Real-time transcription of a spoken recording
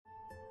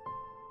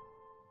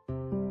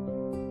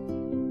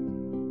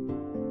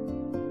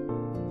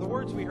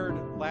words we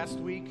heard last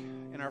week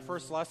in our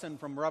first lesson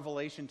from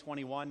Revelation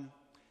 21,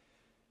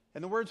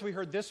 and the words we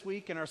heard this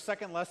week in our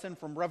second lesson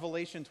from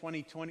Revelation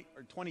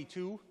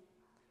 22,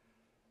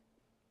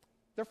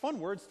 they're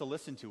fun words to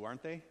listen to,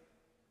 aren't they?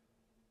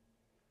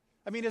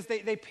 I mean, as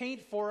they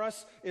paint for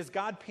us, as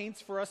God paints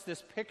for us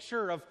this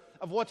picture of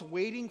what's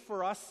waiting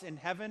for us in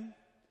heaven,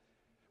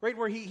 right,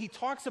 where he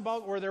talks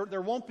about where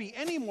there won't be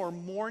any more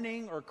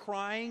mourning or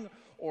crying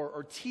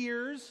or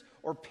tears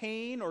or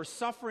pain or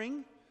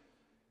suffering.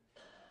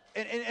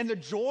 And the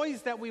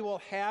joys that we will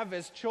have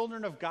as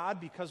children of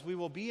God because we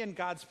will be in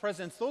God's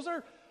presence, those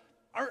are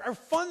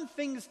fun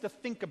things to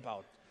think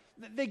about.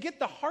 They get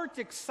the heart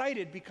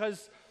excited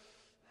because,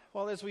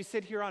 well, as we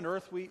sit here on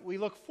earth, we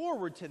look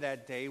forward to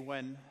that day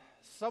when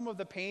some of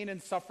the pain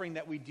and suffering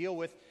that we deal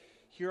with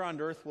here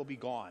on earth will be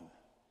gone.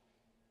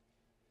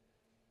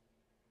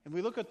 And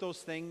we look at those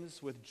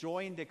things with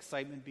joy and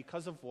excitement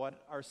because of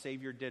what our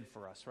Savior did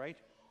for us, right?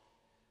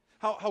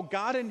 How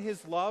God in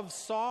His love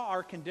saw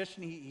our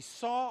condition, He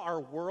saw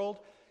our world,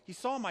 He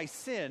saw my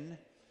sin,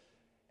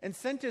 and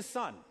sent His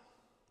Son,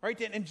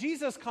 right? And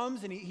Jesus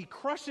comes and He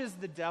crushes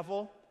the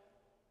devil,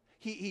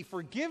 He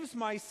forgives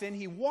my sin,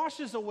 He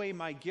washes away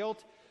my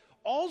guilt,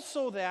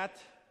 also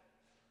that,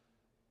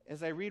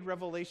 as I read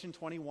Revelation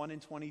 21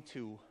 and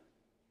 22,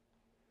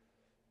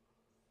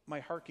 my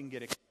heart can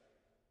get excited.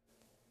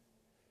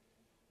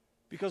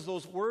 Because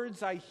those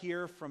words I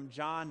hear from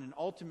John and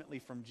ultimately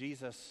from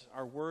Jesus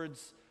are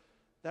words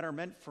that are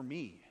meant for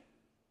me.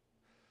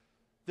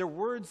 They're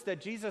words that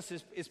Jesus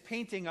is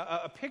painting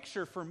a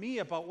picture for me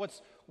about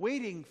what's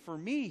waiting for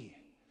me.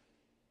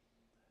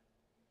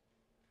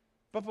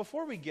 But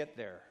before we get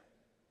there,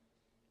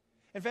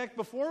 in fact,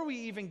 before we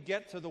even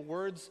get to the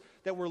words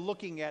that we're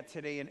looking at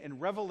today in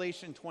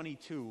Revelation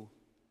 22,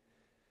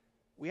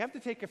 we have to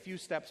take a few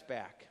steps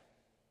back.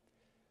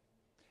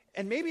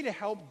 And maybe to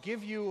help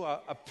give you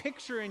a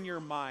picture in your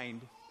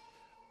mind,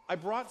 I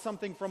brought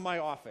something from my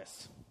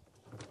office.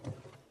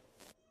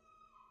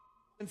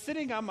 Been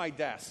sitting on my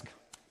desk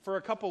for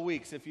a couple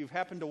weeks, if you've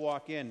happened to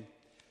walk in.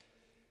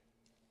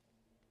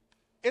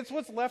 It's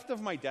what's left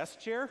of my desk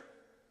chair.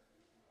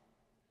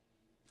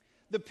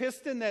 The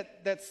piston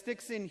that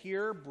sticks in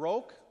here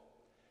broke,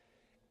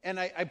 and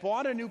I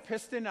bought a new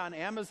piston on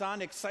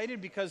Amazon,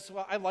 excited because,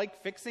 well, I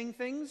like fixing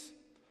things.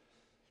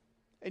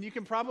 And you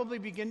can probably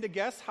begin to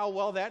guess how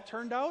well that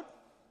turned out.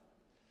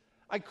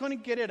 I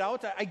couldn't get it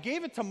out. I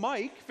gave it to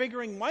Mike,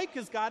 figuring Mike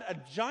has got a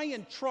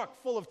giant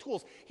truck full of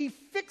tools. He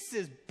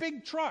fixes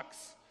big trucks.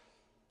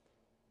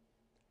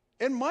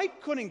 And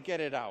Mike couldn't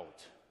get it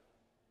out.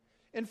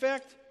 In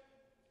fact,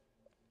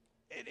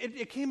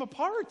 it came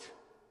apart.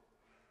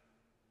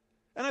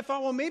 And I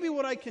thought, well, maybe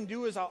what I can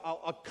do is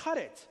I'll cut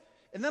it,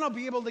 and then I'll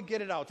be able to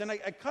get it out. And I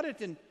cut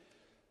it, and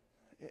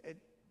it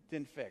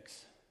didn't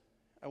fix.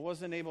 I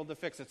wasn't able to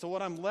fix it. So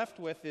what I'm left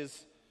with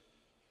is,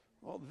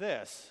 well,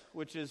 this,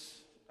 which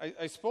is,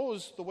 I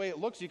suppose the way it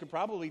looks, you could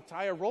probably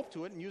tie a rope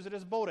to it and use it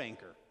as a boat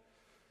anchor.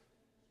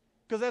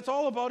 Because that's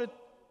all about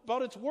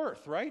its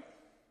worth, right?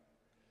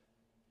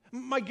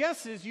 My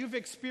guess is you've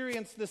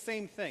experienced the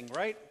same thing,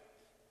 right?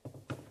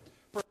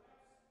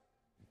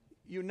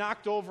 You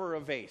knocked over a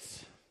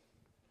vase,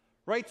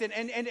 right?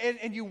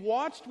 And you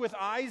watched with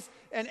eyes,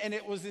 and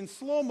it was in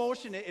slow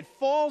motion. It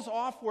falls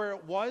off where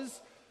it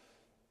was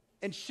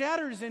and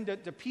shatters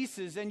into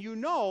pieces, and you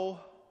know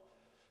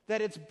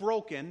that it's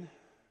broken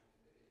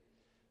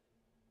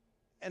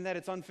and that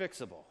it's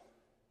unfixable.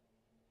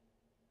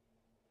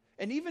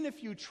 And even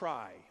if you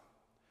try,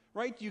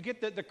 right, you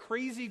get the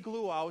crazy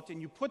glue out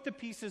and you put the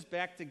pieces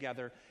back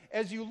together,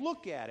 as you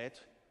look at it,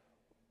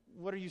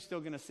 what are you still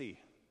going to see?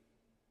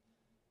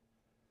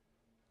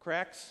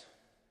 Cracks,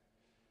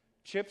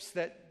 chips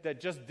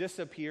that just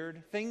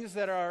disappeared, things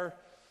that are,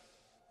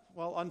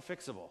 well,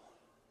 unfixable.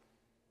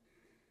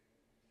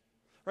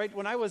 Right,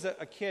 when I was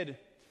a kid,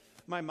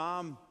 my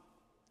mom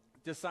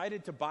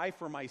decided to buy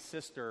for my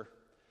sister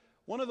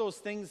one of those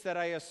things that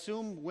I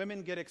assume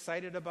women get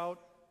excited about.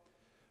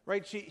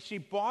 Right, she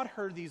bought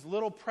her these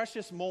little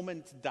Precious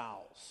Moments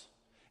dolls.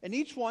 And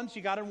each one,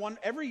 she got one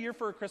every year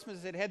for her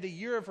Christmas. It had the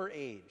year of her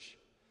age.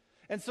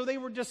 And so they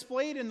were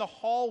displayed in the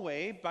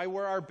hallway by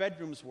where our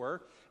bedrooms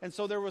were. And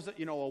so there was, a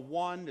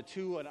 1, a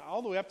 2, and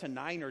all the way up to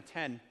 9 or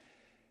 10.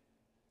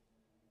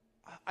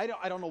 I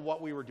don't know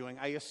what we were doing.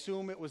 I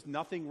assume it was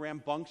nothing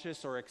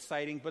rambunctious or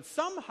exciting. But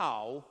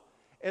somehow,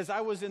 as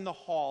I was in the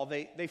hall,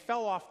 they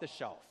fell off the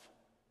shelf.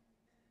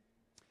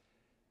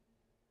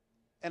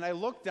 And I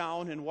looked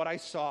down, and what I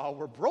saw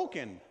were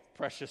broken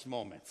Precious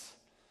Moments.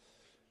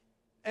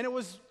 And it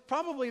was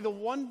probably the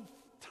one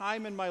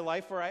time in my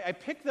life where I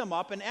picked them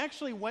up and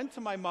actually went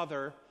to my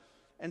mother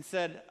and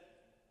said,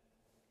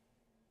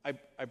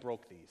 I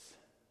broke these.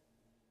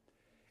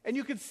 And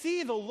you could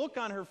see the look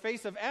on her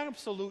face of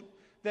absolute,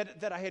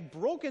 that I had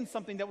broken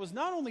something that was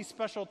not only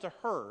special to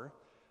her,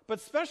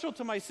 but special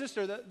to my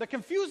sister. The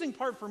confusing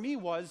part for me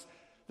was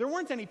there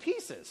weren't any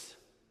pieces.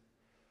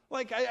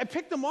 Like, I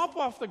picked them up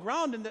off the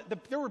ground, and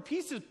there were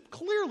pieces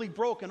clearly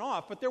broken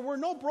off, but there were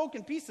no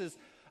broken pieces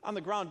on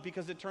the ground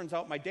because it turns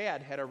out my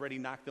dad had already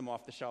knocked them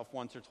off the shelf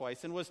once or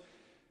twice and was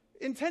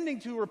intending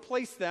to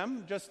replace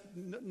them, just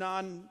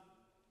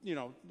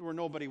where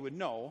nobody would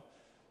know.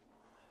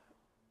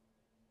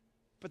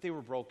 But they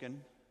were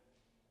broken.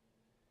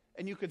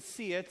 And you could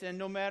see it, and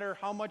no matter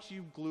how much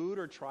you glued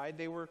or tried,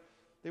 they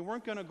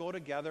weren't going to go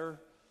together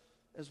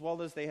as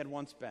well as they had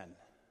once been.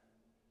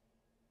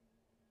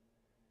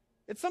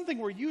 It's something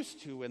we're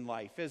used to in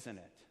life, isn't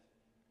it?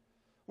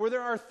 Where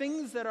there are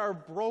things that are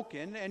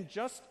broken and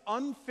just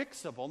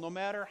unfixable no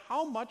matter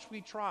how much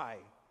we try.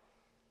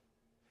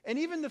 And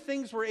even the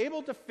things we're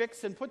able to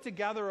fix and put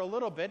together a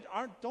little bit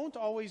don't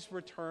always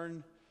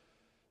return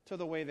to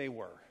the way they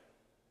were.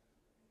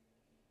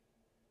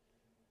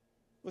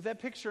 With that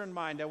picture in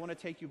mind, I want to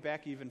take you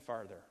back even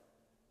farther.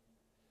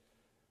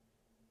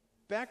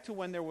 Back to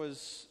when there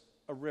was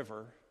a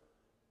river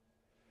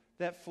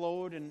that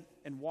flowed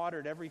and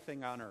watered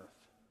everything on earth.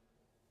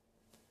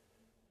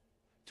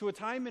 To a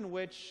time in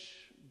which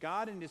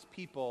God and his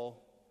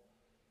people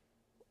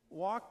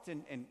walked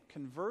and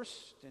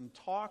conversed and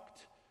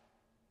talked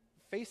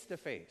face to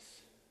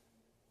face.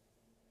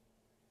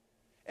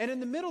 And in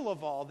the middle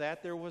of all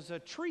that, there was a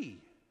tree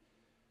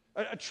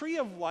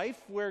of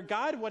life where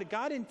what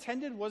God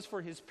intended was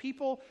for his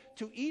people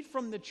to eat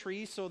from the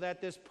tree so that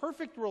this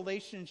perfect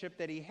relationship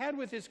that he had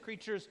with his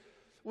creatures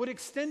would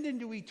extend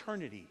into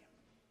eternity.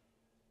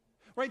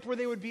 Right, where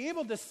they would be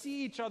able to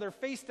see each other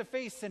face to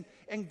face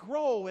and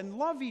grow and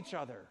love each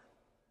other.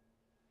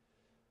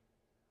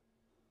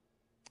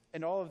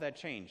 And all of that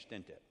changed,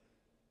 didn't it?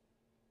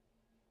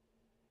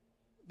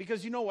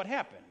 Because you know what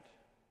happened.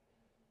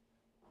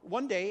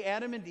 One day,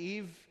 Adam and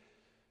Eve,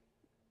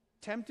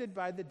 tempted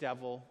by the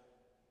devil,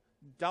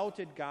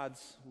 doubted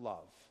God's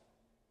love.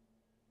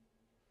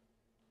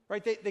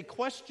 Right? They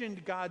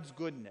questioned God's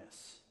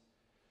goodness.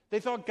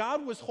 They thought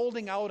God was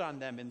holding out on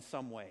them in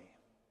some way.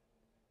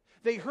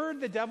 They heard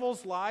the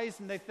devil's lies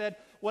and they said,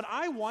 what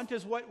I want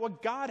is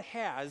what God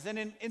has.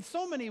 And in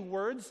so many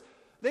words,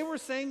 they were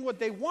saying what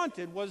they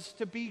wanted was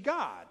to be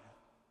God.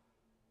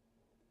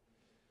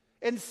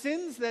 And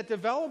sins that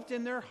developed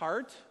in their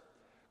heart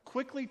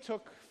quickly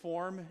took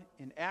form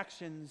in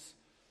actions,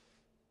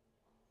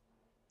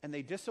 and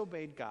they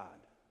disobeyed God.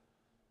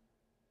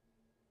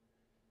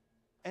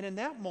 And in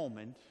that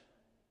moment,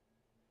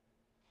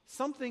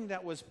 something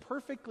that was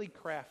perfectly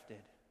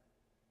crafted,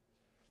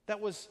 that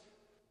was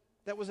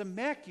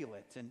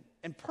immaculate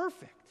and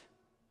perfect,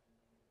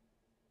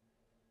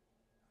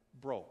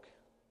 broke.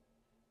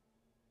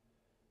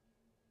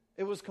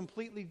 It was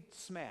completely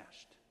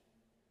smashed.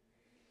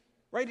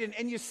 Right?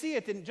 And you see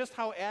it in just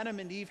how Adam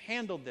and Eve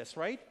handled this,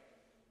 right?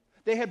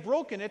 They had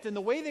broken it, and the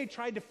way they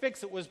tried to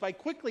fix it was by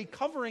quickly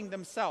covering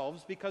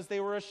themselves because they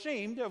were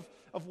ashamed of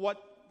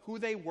who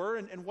they were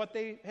and what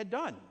they had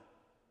done.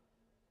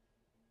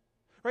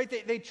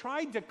 Right? They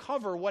tried to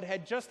cover what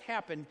had just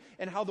happened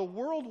and how the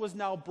world was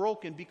now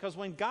broken, because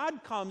when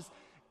God comes,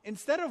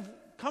 instead of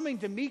coming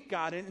to meet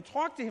God and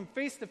talk to him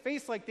face to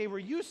face like they were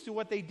used to,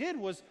 what they did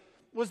was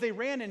they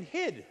ran and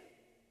hid.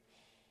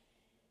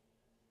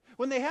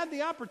 When they had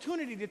the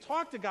opportunity to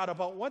talk to God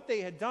about what they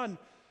had done,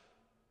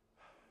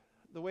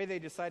 the way they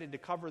decided to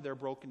cover their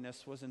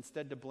brokenness was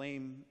instead to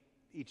blame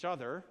each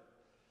other,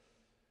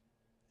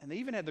 and they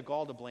even had the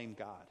gall to blame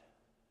God.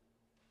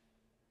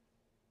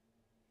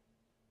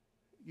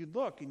 You'd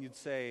look and you'd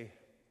say,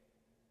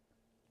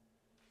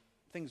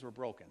 things were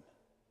broken.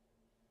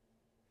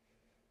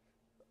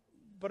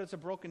 But it's a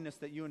brokenness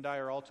that you and I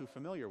are all too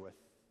familiar with,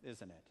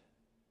 isn't it?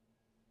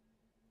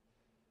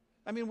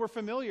 I mean, we're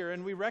familiar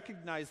and we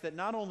recognize that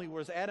not only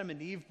was Adam and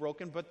Eve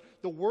broken, but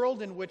the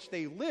world in which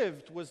they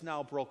lived was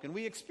now broken.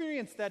 We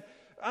experience that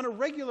on a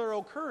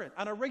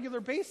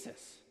regular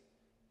basis.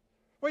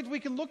 Right?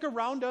 We can look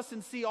around us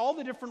and see all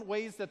the different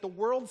ways that the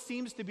world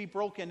seems to be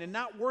broken and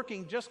not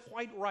working just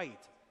quite right.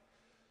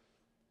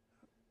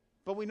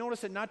 But we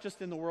notice it not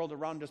just in the world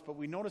around us, but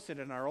we notice it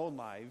in our own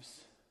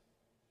lives.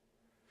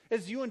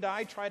 As you and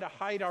I try to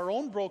hide our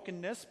own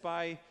brokenness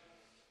by,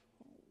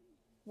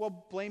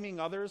 blaming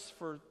others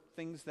for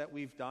things that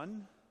we've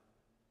done,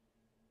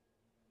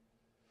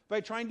 by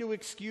trying to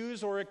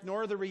excuse or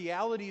ignore the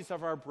realities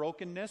of our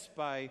brokenness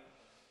by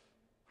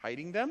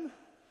hiding them,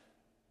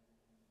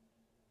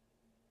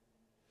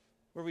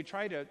 where we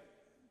try to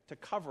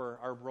cover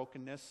our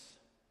brokenness,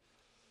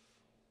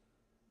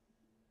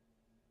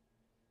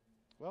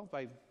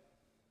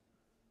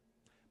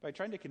 by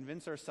trying to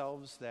convince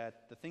ourselves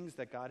that the things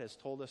that God has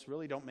told us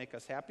really don't make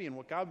us happy, and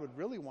what God would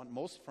really want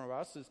most from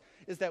us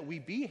is that we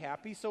be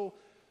happy, so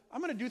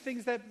I'm going to do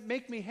things that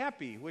make me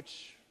happy,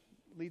 which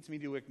leads me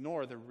to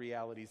ignore the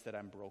realities that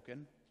I'm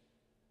broken.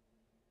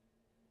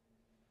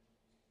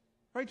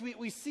 Right?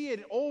 We see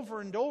it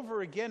over and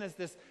over again as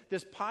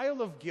this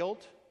pile of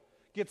guilt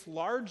gets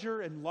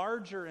larger and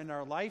larger in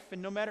our life,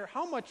 and no matter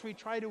how much we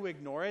try to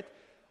ignore it,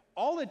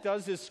 all it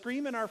does is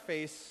scream in our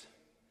face,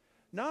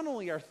 not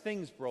only are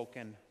things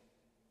broken,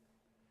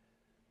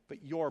 but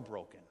you're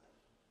broken.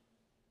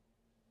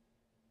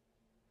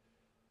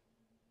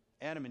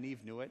 Adam and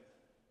Eve knew it.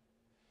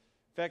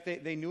 In fact,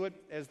 they knew it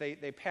as they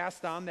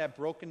passed on that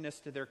brokenness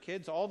to their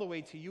kids all the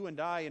way to you and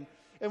I.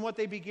 And what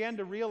they began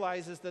to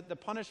realize is that the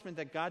punishment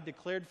that God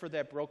declared for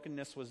that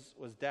brokenness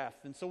was death.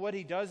 And so what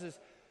he does is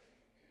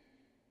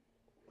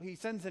he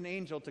sends an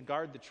angel to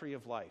guard the tree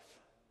of life.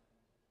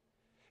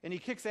 And he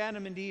kicks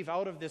Adam and Eve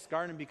out of this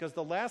garden because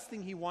the last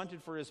thing he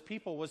wanted for his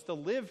people was to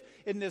live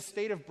in this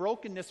state of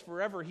brokenness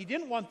forever. He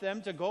didn't want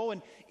them to go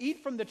and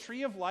eat from the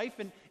tree of life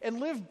and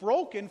live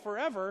broken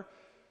forever.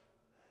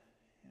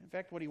 In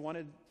fact, what he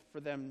wanted for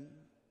them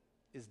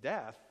is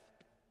death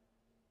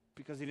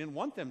because he didn't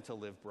want them to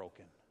live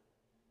broken.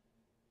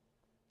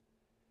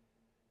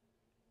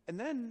 And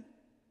then,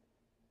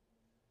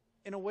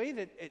 in a way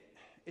that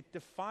it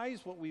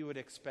defies what we would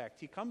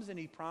expect, he comes and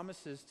he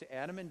promises to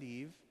Adam and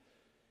Eve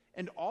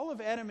and all of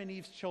Adam and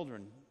Eve's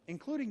children,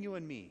 including you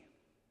and me,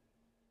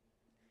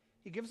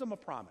 he gives them a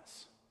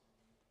promise.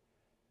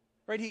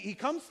 Right? He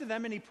comes to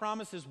them and he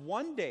promises,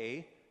 one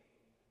day,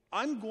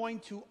 I'm going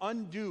to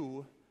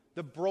undo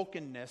the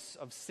brokenness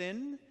of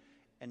sin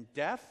and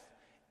death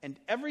and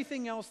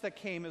everything else that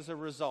came as a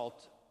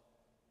result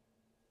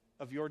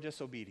of your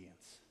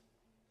disobedience.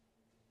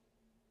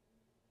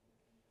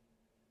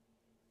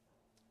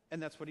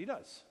 And that's what he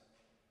does.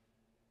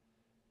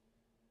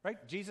 Right?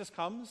 Jesus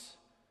comes,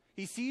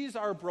 he sees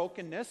our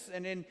brokenness,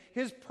 and in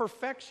his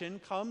perfection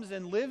comes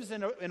and lives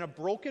in a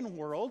broken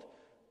world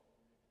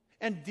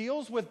and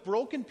deals with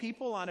broken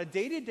people on a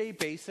day-to-day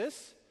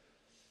basis.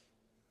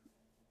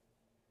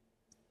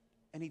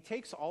 And he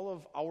takes all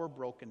of our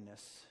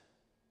brokenness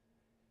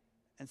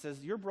and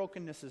says, your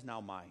brokenness is now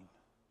mine.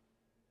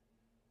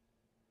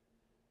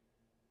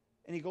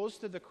 And he goes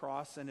to the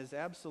cross and is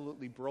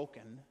absolutely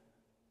broken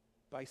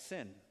by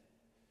sin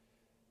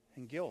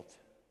and guilt.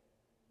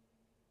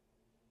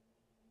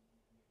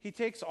 He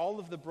takes all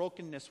of the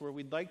brokenness where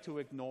we'd like to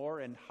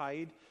ignore and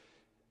hide.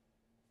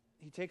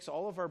 He takes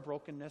all of our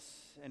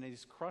brokenness and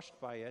he's crushed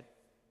by it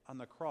on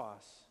the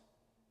cross.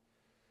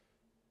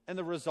 And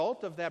the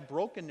result of that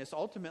brokenness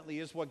ultimately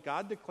is what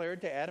God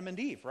declared to Adam and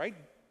Eve, right?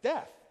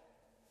 Death.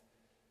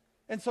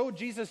 And so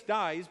Jesus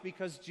dies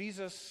because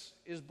Jesus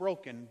is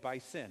broken by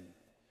sin.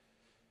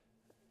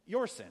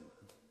 Your sin.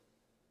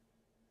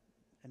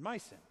 And my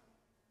sin.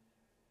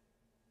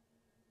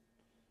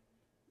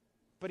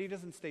 But he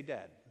doesn't stay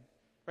dead.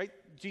 Right?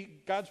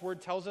 God's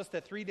word tells us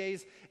that 3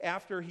 days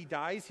after he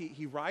dies,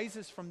 he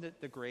rises from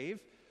the grave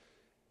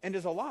and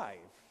is alive.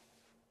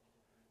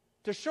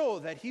 To show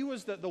that he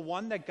was the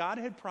one that God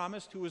had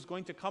promised who was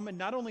going to come and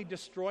not only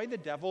destroy the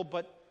devil,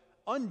 but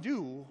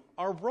undo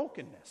our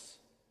brokenness.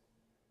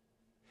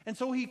 And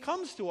so he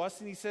comes to us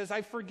and he says,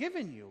 I've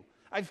forgiven you.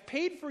 I've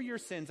paid for your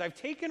sins. I've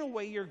taken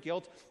away your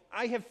guilt.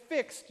 I have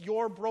fixed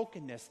your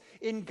brokenness.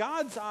 In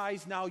God's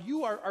eyes now,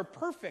 you are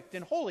perfect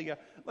and holy,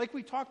 like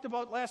we talked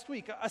about last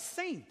week, a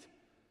saint.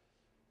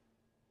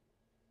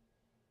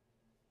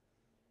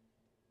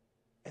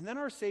 And then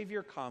our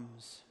Savior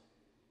comes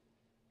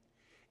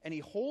and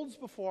he holds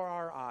before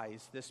our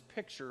eyes this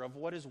picture of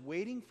what is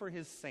waiting for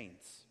his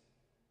saints,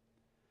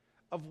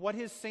 of what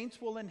his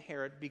saints will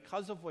inherit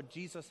because of what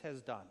Jesus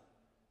has done.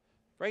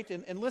 Right?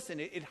 And listen,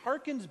 it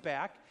harkens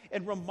back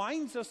and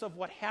reminds us of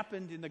what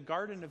happened in the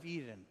Garden of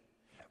Eden.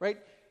 Right?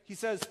 He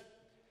says,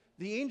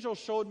 the angel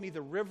showed me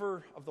the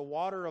river of the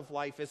water of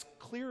life, as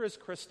clear as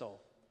crystal,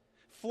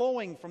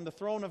 flowing from the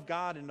throne of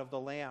God and of the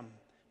Lamb,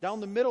 down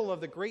the middle of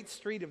the great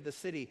street of the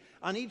city.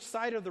 On each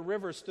side of the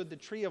river stood the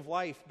tree of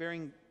life,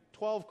 bearing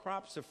 12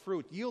 crops of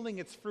fruit, yielding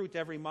its fruit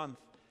every month.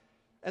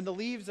 And the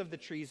leaves of the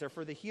trees are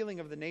for the healing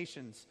of the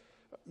nations.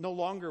 No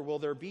longer will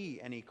there be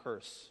any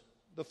curse.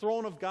 The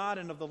throne of God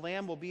and of the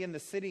Lamb will be in the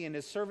city, and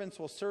his servants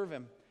will serve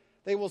him.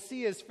 They will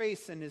see his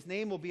face, and his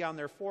name will be on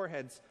their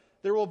foreheads.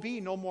 There will be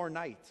no more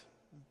night.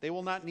 They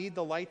will not need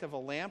the light of a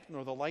lamp,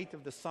 nor the light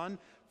of the sun,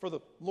 for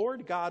the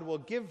Lord God will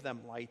give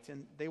them light,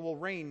 and they will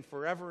reign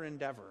forever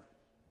and ever.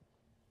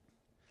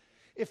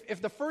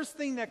 If the first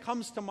thing that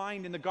comes to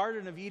mind in the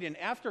Garden of Eden,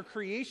 after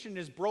creation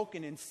is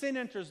broken and sin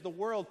enters the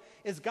world,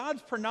 is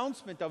God's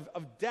pronouncement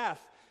of death,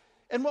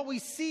 and what we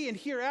see and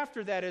hear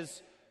after that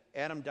is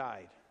Adam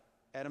died.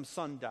 Adam's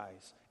son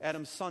dies.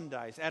 Adam's son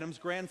dies. Adam's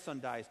grandson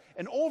dies.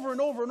 And over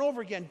and over and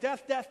over again,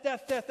 death, death,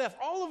 death, death, death.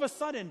 All of a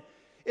sudden,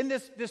 in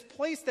this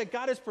place that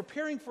God is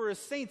preparing for his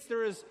saints,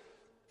 there is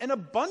an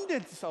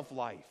abundance of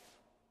life.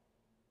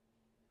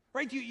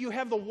 Right? You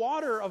have the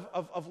water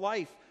of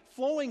life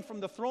flowing from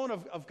the throne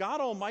of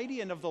God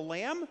Almighty and of the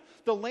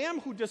Lamb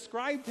who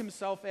described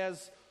himself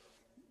as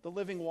the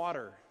living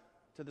water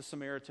to the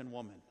Samaritan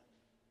woman.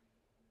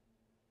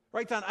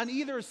 Right? On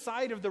either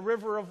side of the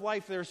river of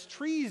life, there's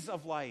trees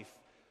of life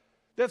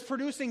that's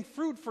producing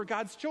fruit for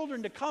God's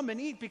children to come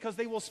and eat because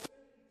they will spend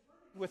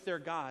with their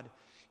God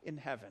in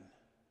heaven.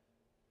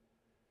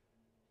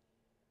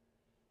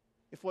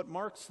 If what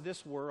marks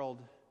this world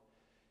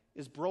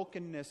is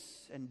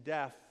brokenness and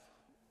death,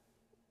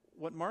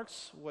 what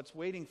marks what's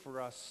waiting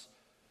for us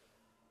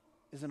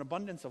is an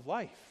abundance of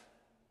life.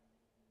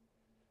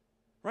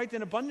 Right?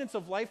 An abundance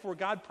of life where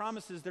God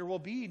promises there will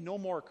be no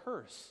more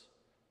curse.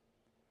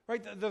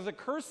 Right? The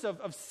curse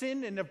of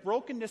sin and of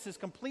brokenness is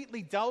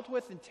completely dealt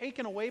with and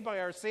taken away by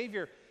our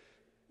Savior.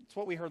 It's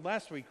what we heard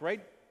last week,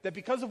 right? That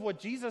because of what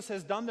Jesus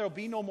has done, there will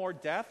be no more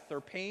death or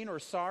pain or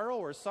sorrow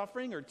or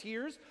suffering or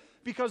tears,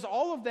 because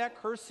all of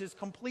that curse is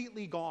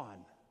completely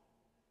gone.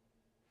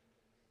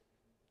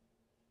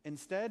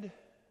 Instead,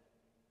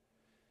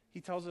 he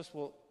tells us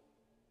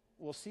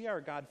we'll see our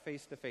God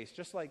face to face,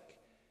 just like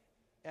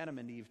Adam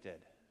and Eve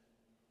did.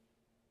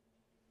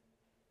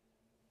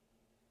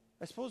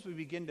 I suppose we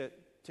begin to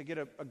get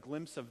a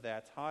glimpse of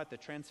that, at the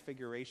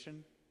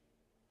Transfiguration.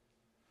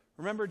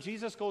 Remember,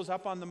 Jesus goes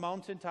up on the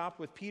mountaintop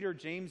with Peter,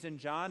 James, and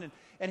John,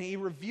 and he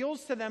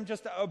reveals to them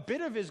just a bit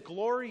of his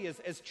glory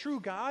as true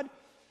God.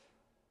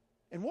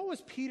 And what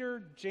was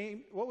Peter,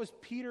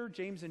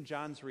 James, and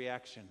John's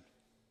reaction?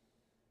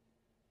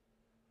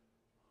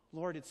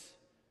 Lord,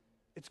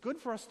 it's good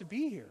for us to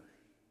be here.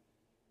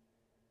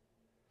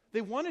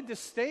 They wanted to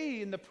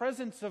stay in the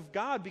presence of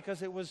God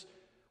because it was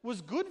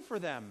good for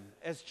them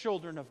as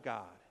children of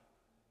God.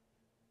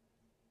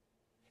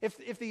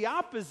 If the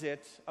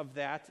opposite of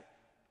that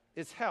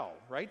is hell,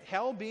 right?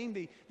 Hell being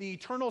the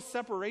eternal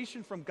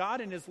separation from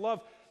God and His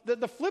love.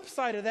 The flip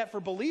side of that for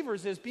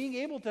believers is being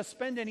able to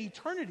spend an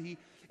eternity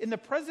in the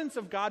presence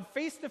of God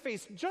face to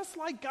face, just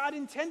like God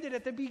intended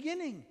at the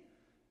beginning.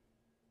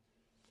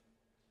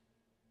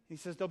 He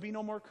says, there'll be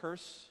no more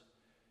curse.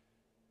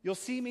 You'll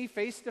see me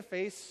face to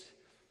face,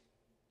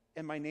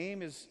 and my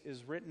name is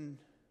written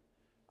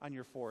on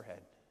your forehead.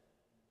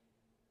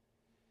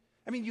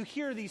 I mean, you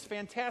hear these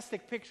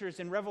fantastic pictures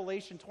in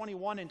Revelation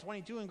 21 and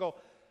 22 and go,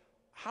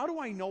 how do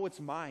I know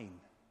it's mine?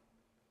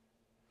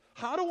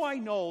 How do I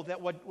know that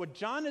what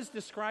John is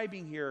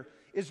describing here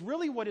is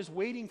really what is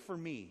waiting for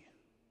me?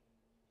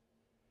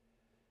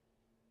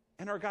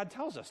 And our God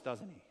tells us,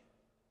 doesn't He?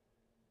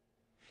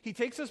 He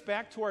takes us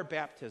back to our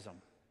baptism,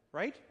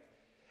 right?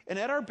 And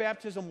at our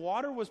baptism,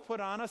 water was put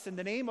on us in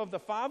the name of the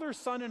Father,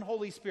 Son, and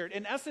Holy Spirit.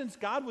 In essence,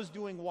 God was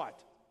doing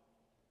what?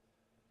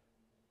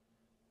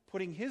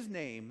 Putting His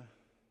name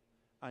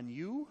on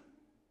you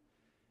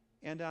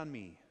and on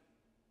me.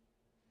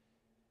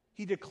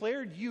 He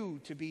declared you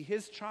to be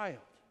His child.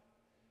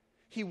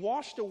 He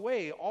washed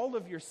away all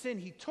of your sin.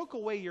 He took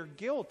away your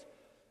guilt.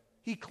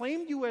 He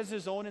claimed you as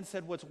His own and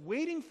said, what's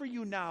waiting for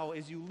you now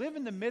as you live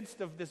in the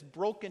midst of this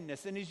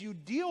brokenness and as you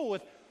deal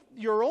with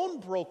your own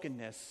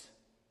brokenness,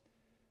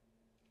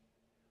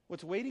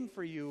 what's waiting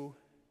for you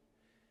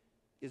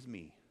is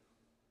me.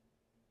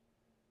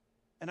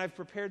 And I've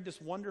prepared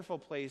this wonderful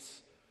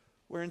place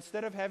where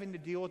instead of having to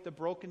deal with the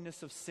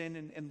brokenness of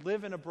sin and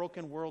live in a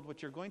broken world,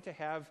 what you're going to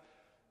have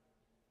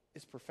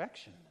is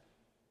perfection.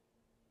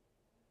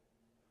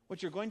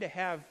 What you're going to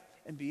have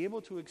and be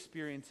able to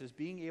experience is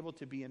being able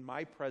to be in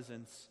my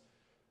presence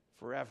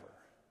forever.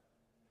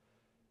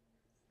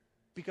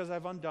 Because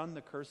I've undone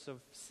the curse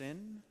of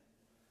sin.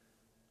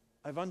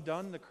 I've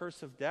undone the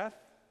curse of death.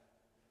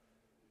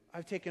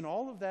 I've taken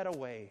all of that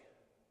away.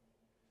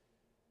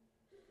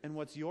 And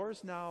what's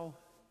yours now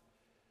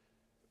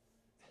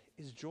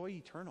is joy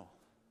eternal.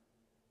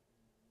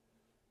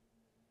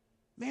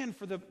 Man,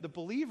 for the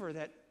believer,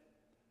 that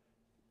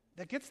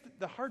gets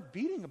the heart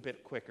beating a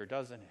bit quicker,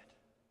 doesn't it?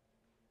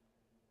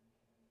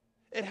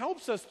 It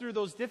helps us through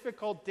those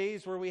difficult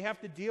days where we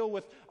have to deal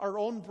with our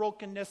own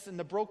brokenness and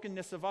the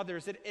brokenness of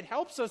others. It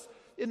helps us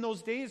in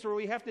those days where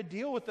we have to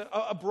deal with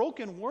a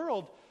broken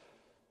world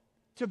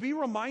to be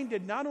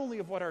reminded not only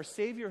of what our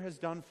Savior has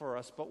done for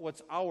us, but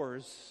what's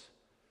ours,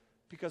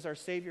 because our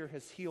Savior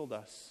has healed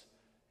us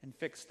and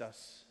fixed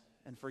us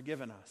and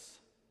forgiven us.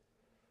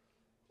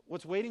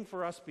 What's waiting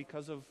for us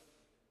because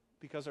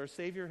our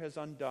Savior has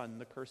undone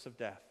the curse of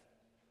death.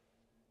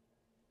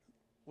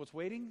 What's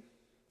waiting?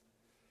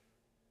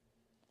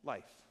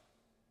 Life.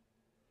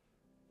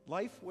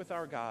 Life with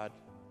our God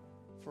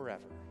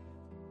forever.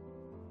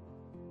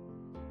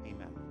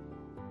 Amen.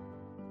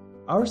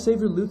 Our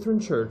Savior Lutheran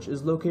Church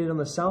is located on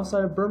the south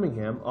side of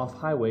Birmingham off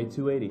Highway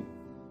 280.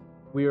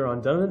 We are on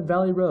Undone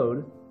Valley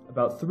Road,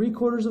 about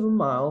 3/4 of a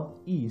mile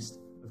east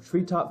of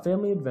Treetop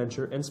Family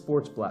Adventure and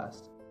Sports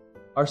Blast.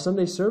 Our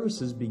Sunday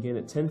services begin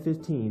at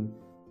 10:15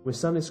 with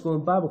Sunday School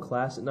and Bible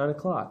class at 9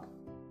 o'clock.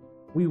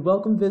 We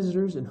welcome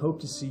visitors and hope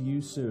to see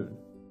you soon.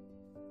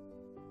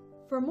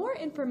 For more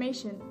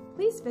information,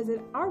 please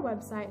visit our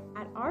website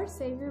at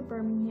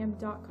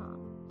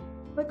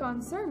oursaviorbirmingham.com. Click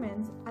on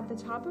Sermons at the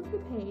top of the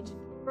page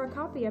for a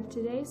copy of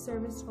today's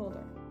service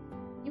folder.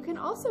 You can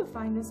also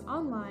find us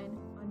online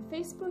on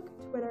Facebook,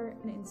 Twitter,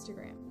 and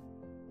Instagram.